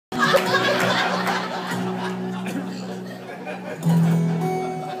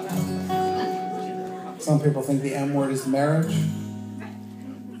Some people think the M word is marriage.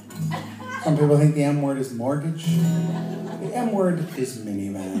 Some people think the M word is mortgage. The M word is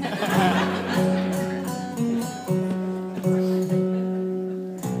minivan.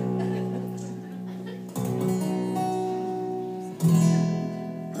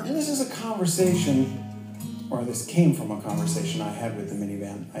 And this is a conversation, or this came from a conversation I had with the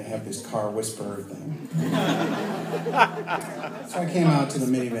minivan. I have this car whisperer thing. So I came out to the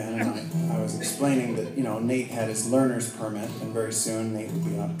minivan and I was explaining that, you know, Nate had his learner's permit and very soon Nate would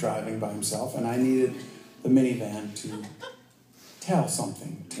be out driving by himself and I needed the minivan to tell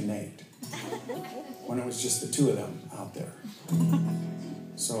something to Nate when it was just the two of them out there.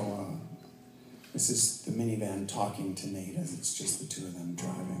 So this is the minivan talking to Nate as it's just the two of them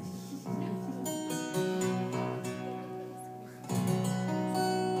driving.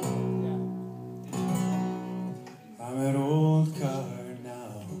 I'm an old car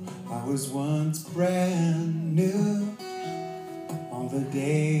now, I was once brand new on the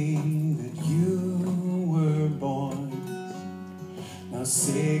day that you were born. Now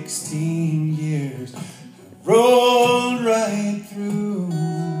 16 years have rolled right through,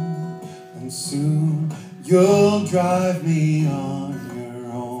 and soon you'll drive me on your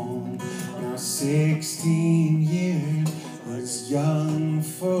own. Now 16 years is young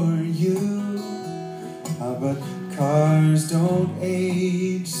for you, but cars don't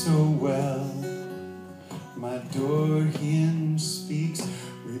age so well. My door hinge speaks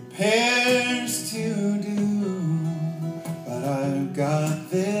repairs to do, but I've got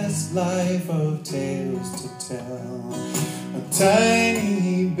this life of tales to tell. A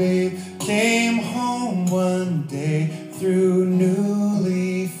tiny babe came home one day through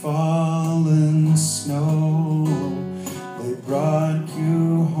newly fallen snow. They brought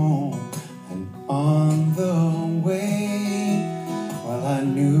you home, and on the way, well, I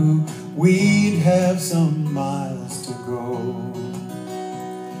knew we'd have some miles to go.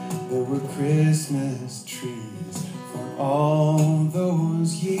 There were Christmas trees for all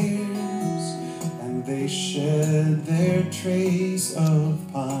those years, and they shed their trace of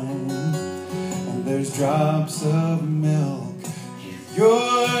pine. And there's drops of milk in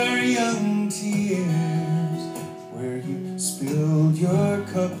your young tears, where you spilled your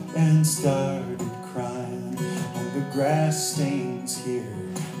cup and started crying. And the grass stains here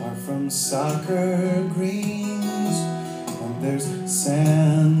are from soccer greens, and there's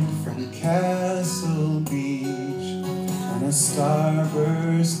sand from Castle Beach, and a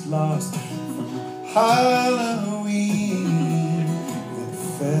starburst lost from Halloween that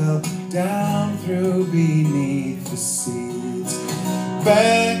fell down through beneath the seats.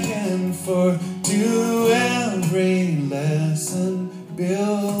 Back and forth to every lesson,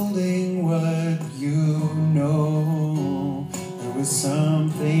 building what you know. There was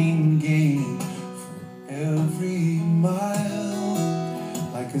something gained for every mile,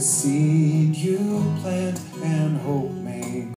 like a seed you plant and hope may